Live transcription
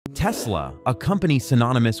Tesla, a company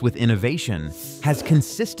synonymous with innovation, has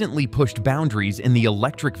consistently pushed boundaries in the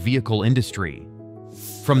electric vehicle industry.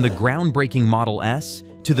 From the groundbreaking Model S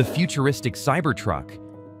to the futuristic Cybertruck,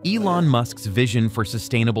 Elon Musk's vision for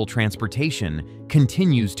sustainable transportation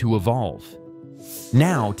continues to evolve.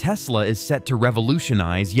 Now, Tesla is set to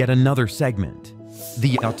revolutionize yet another segment: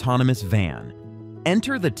 the autonomous van.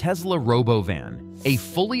 Enter the Tesla Robovan, a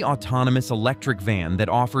fully autonomous electric van that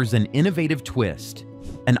offers an innovative twist,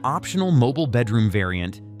 an optional mobile bedroom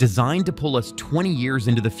variant designed to pull us 20 years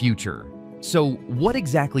into the future. So, what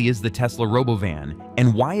exactly is the Tesla Robovan,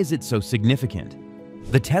 and why is it so significant?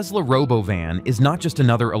 The Tesla Robovan is not just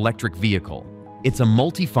another electric vehicle. It's a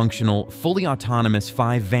multifunctional, fully autonomous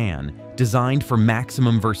 5 van designed for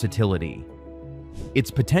maximum versatility.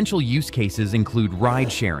 Its potential use cases include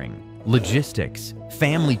ride-sharing, logistics,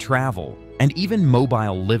 family travel, and even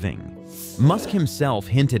mobile living. Musk himself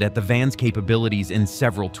hinted at the van's capabilities in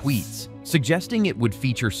several tweets, suggesting it would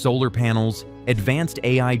feature solar panels, advanced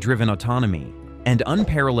AI-driven autonomy, and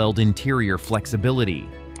unparalleled interior flexibility.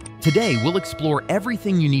 Today, we'll explore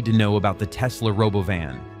everything you need to know about the Tesla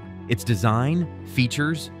Robovan: its design,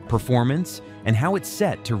 features, performance, and how it's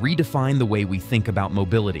set to redefine the way we think about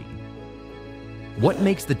mobility. What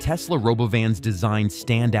makes the Tesla Robovan's design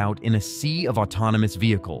stand out in a sea of autonomous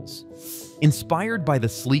vehicles? Inspired by the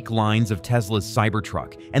sleek lines of Tesla's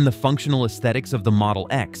Cybertruck and the functional aesthetics of the Model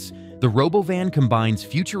X, the Robovan combines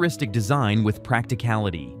futuristic design with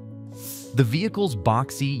practicality. The vehicle's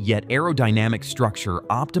boxy yet aerodynamic structure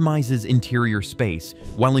optimizes interior space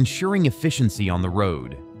while ensuring efficiency on the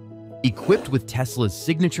road. Equipped with Tesla's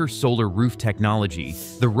signature solar roof technology,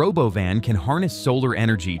 the Robovan can harness solar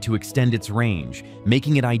energy to extend its range,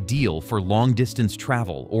 making it ideal for long-distance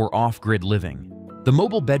travel or off-grid living. The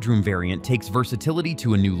mobile bedroom variant takes versatility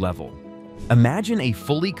to a new level. Imagine a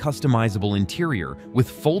fully customizable interior with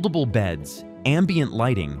foldable beds, ambient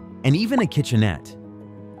lighting, and even a kitchenette.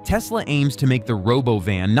 Tesla aims to make the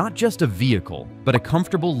Robovan not just a vehicle, but a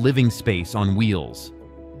comfortable living space on wheels.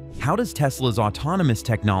 How does Tesla's autonomous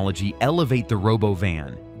technology elevate the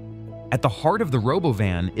Robovan? At the heart of the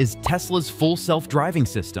Robovan is Tesla's full self-driving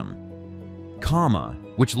system, Comma,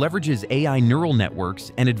 which leverages AI neural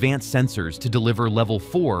networks and advanced sensors to deliver Level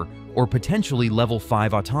 4 or potentially Level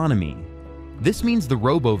 5 autonomy. This means the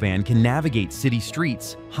Robovan can navigate city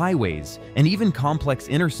streets, highways, and even complex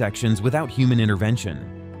intersections without human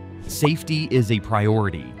intervention. Safety is a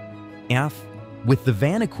priority. With the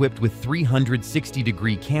van equipped with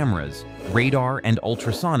 360-degree cameras, radar, and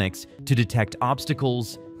ultrasonics to detect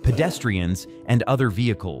obstacles, pedestrians, and other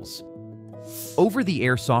vehicles.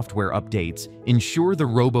 Over-the-air software updates ensure the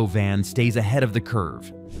Robovan stays ahead of the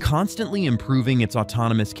curve, constantly improving its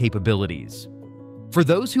autonomous capabilities. For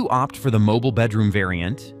those who opt for the mobile bedroom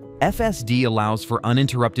variant, FSD allows for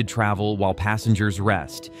uninterrupted travel while passengers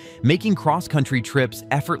rest, making cross-country trips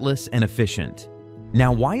effortless and efficient.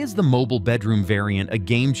 Now, why is the mobile bedroom variant a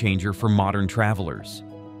game-changer for modern travelers?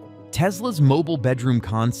 Tesla's mobile bedroom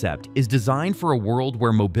concept is designed for a world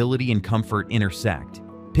where mobility and comfort intersect.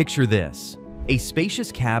 Picture this: a spacious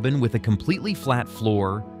cabin with a completely flat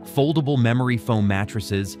floor, foldable memory foam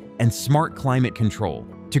mattresses, and smart climate control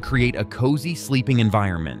to create a cozy sleeping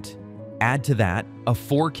environment. Add to that a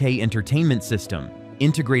 4K entertainment system,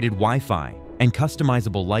 integrated Wi-Fi, and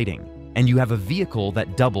customizable lighting, and you have a vehicle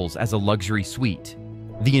that doubles as a luxury suite.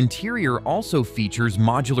 The interior also features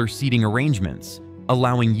modular seating arrangements,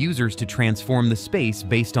 allowing users to transform the space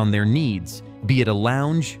based on their needs, be it a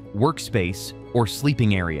lounge, workspace, or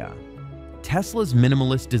sleeping area. Tesla's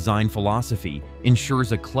minimalist design philosophy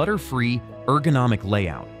ensures a clutter-free, ergonomic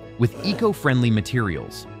layout with eco-friendly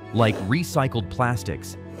materials like recycled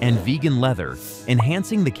plastics and vegan leather,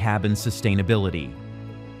 enhancing the cabin's sustainability.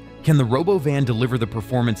 Can the Robovan deliver the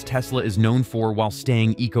performance Tesla is known for while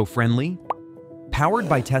staying eco-friendly? Powered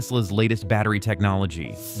by Tesla's latest battery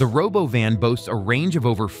technology, the Robovan boasts a range of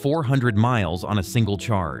over 400 miles on a single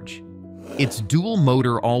charge. Its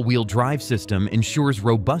dual-motor all-wheel drive system ensures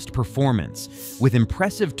robust performance, with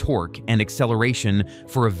impressive torque and acceleration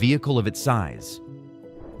for a vehicle of its size.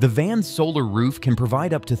 The van's solar roof can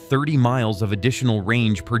provide up to 30 miles of additional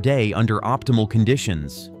range per day under optimal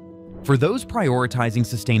conditions. For those prioritizing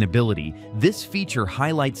sustainability, this feature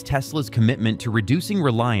highlights Tesla's commitment to reducing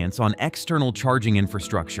reliance on external charging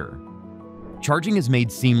infrastructure. Charging is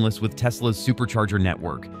made seamless with Tesla's supercharger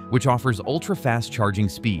network, which offers ultra-fast charging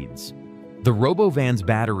speeds. The Robovan's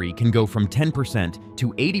battery can go from 10%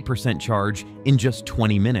 to 80% charge in just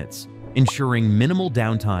 20 minutes, ensuring minimal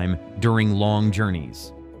downtime during long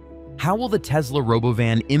journeys. How will the Tesla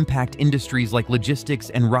Robovan impact industries like logistics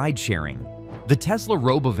and ride-sharing? The Tesla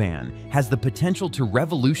Robovan has the potential to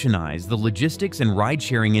revolutionize the logistics and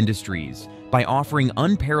ride-sharing industries by offering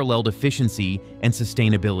unparalleled efficiency and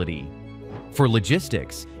sustainability. For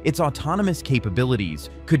logistics, its autonomous capabilities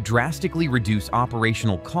could drastically reduce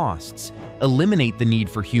operational costs, eliminate the need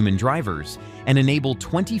for human drivers, and enable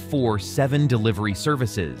 24/7 delivery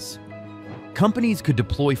services. Companies could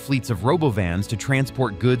deploy fleets of Robovans to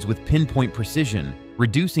transport goods with pinpoint precision,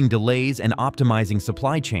 reducing delays and optimizing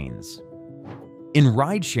supply chains. In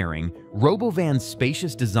ride-sharing, Robovan's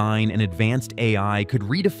spacious design and advanced AI could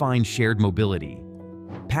redefine shared mobility.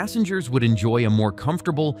 Passengers would enjoy a more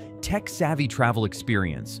comfortable, tech-savvy travel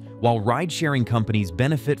experience, while ride-sharing companies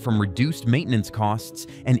benefit from reduced maintenance costs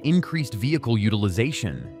and increased vehicle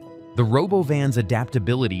utilization. The Robovan's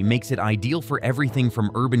adaptability makes it ideal for everything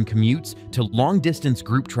from urban commutes to long-distance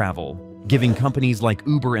group travel, giving companies like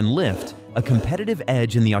Uber and Lyft a competitive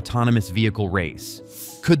edge in the autonomous vehicle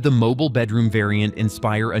race. Could the mobile bedroom variant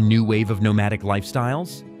inspire a new wave of nomadic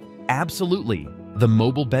lifestyles? Absolutely. The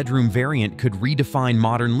mobile bedroom variant could redefine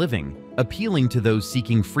modern living, appealing to those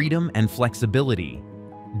seeking freedom and flexibility.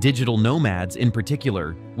 Digital nomads, in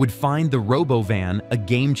particular, would find the Robovan a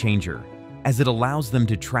game changer, as it allows them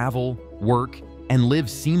to travel, work, and live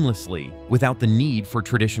seamlessly without the need for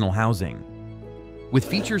traditional housing. With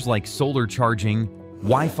features like solar charging,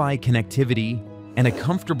 Wi-Fi connectivity, and a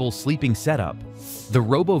comfortable sleeping setup, the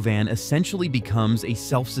Robovan essentially becomes a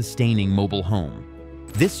self-sustaining mobile home.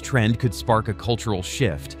 This trend could spark a cultural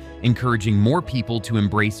shift, encouraging more people to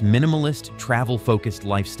embrace minimalist, travel-focused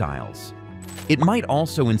lifestyles. It might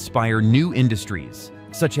also inspire new industries,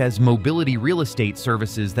 such as mobility real estate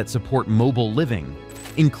services that support mobile living,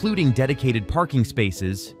 including dedicated parking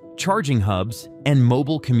spaces, charging hubs, and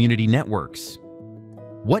mobile community networks.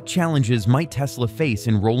 What challenges might Tesla face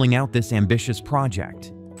in rolling out this ambitious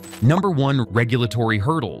project? Number 1. Regulatory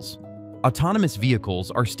hurdles. Autonomous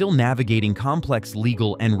vehicles are still navigating complex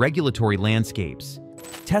legal and regulatory landscapes.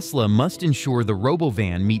 Tesla must ensure the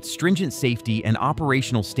Robovan meets stringent safety and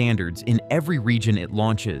operational standards in every region it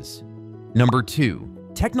launches. Number 2.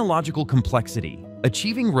 Technological complexity.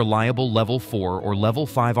 Achieving reliable Level 4 or Level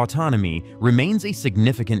 5 autonomy remains a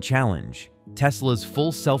significant challenge. Tesla's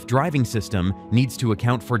full self-driving system needs to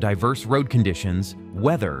account for diverse road conditions,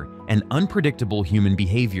 weather, and unpredictable human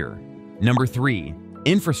behavior. Number 3.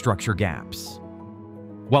 Infrastructure gaps.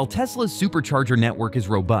 While Tesla's supercharger network is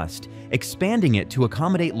robust, expanding it to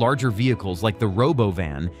accommodate larger vehicles like the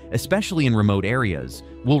Robovan, especially in remote areas,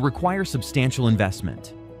 will require substantial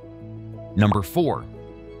investment. Number 4.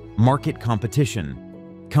 Market competition.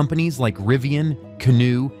 Companies like Rivian,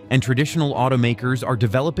 Canoo, and traditional automakers are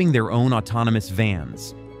developing their own autonomous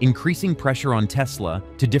vans, increasing pressure on Tesla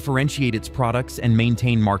to differentiate its products and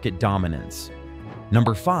maintain market dominance.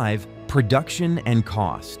 Number 5. Production and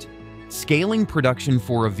cost. Scaling production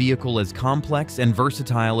for a vehicle as complex and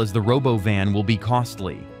versatile as the Robovan will be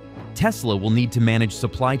costly. Tesla will need to manage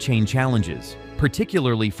supply chain challenges,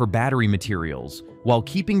 particularly for battery materials, while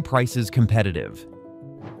keeping prices competitive.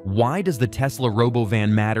 Why does the Tesla Robovan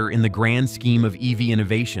matter in the grand scheme of EV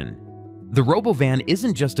innovation? The Robovan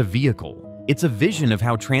isn't just a vehicle, it's a vision of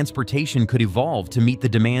how transportation could evolve to meet the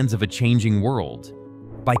demands of a changing world.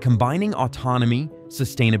 By combining autonomy,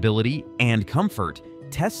 sustainability, and comfort,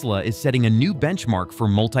 Tesla is setting a new benchmark for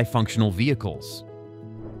multifunctional vehicles.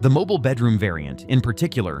 The mobile bedroom variant, in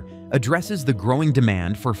particular, addresses the growing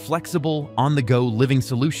demand for flexible, on-the-go living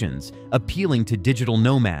solutions, appealing to digital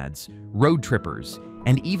nomads, road trippers,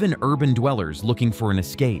 and even urban dwellers looking for an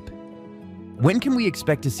escape. When can we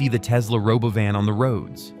expect to see the Tesla Robovan on the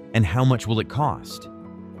roads, and how much will it cost?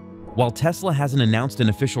 While Tesla hasn't announced an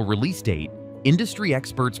official release date, industry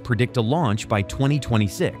experts predict a launch by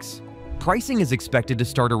 2026. Pricing is expected to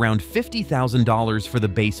start around $50,000 for the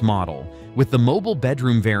base model, with the mobile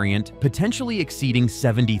bedroom variant potentially exceeding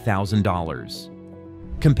 $70,000.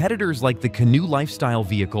 Competitors like the Canoo lifestyle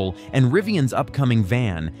vehicle and Rivian's upcoming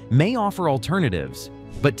van may offer alternatives,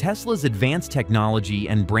 but Tesla's advanced technology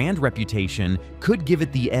and brand reputation could give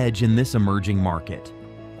it the edge in this emerging market.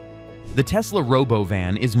 The Tesla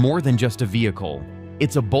Robovan is more than just a vehicle.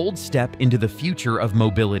 It's a bold step into the future of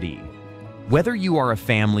mobility. Whether you are a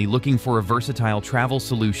family looking for a versatile travel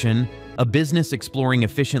solution, a business exploring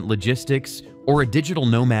efficient logistics, or a digital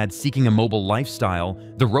nomad seeking a mobile lifestyle,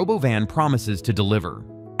 the Robovan promises to deliver.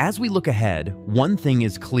 As we look ahead, one thing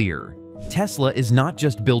is clear. Tesla is not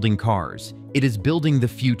just building cars, it is building the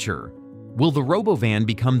future. Will the Robovan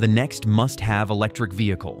become the next must-have electric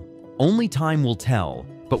vehicle? Only time will tell,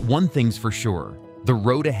 but one thing's for sure. The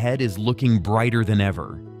road ahead is looking brighter than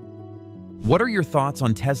ever. What are your thoughts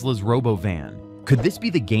on Tesla's Robovan? Could this be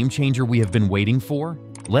the game changer we have been waiting for?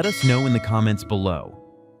 Let us know in the comments below.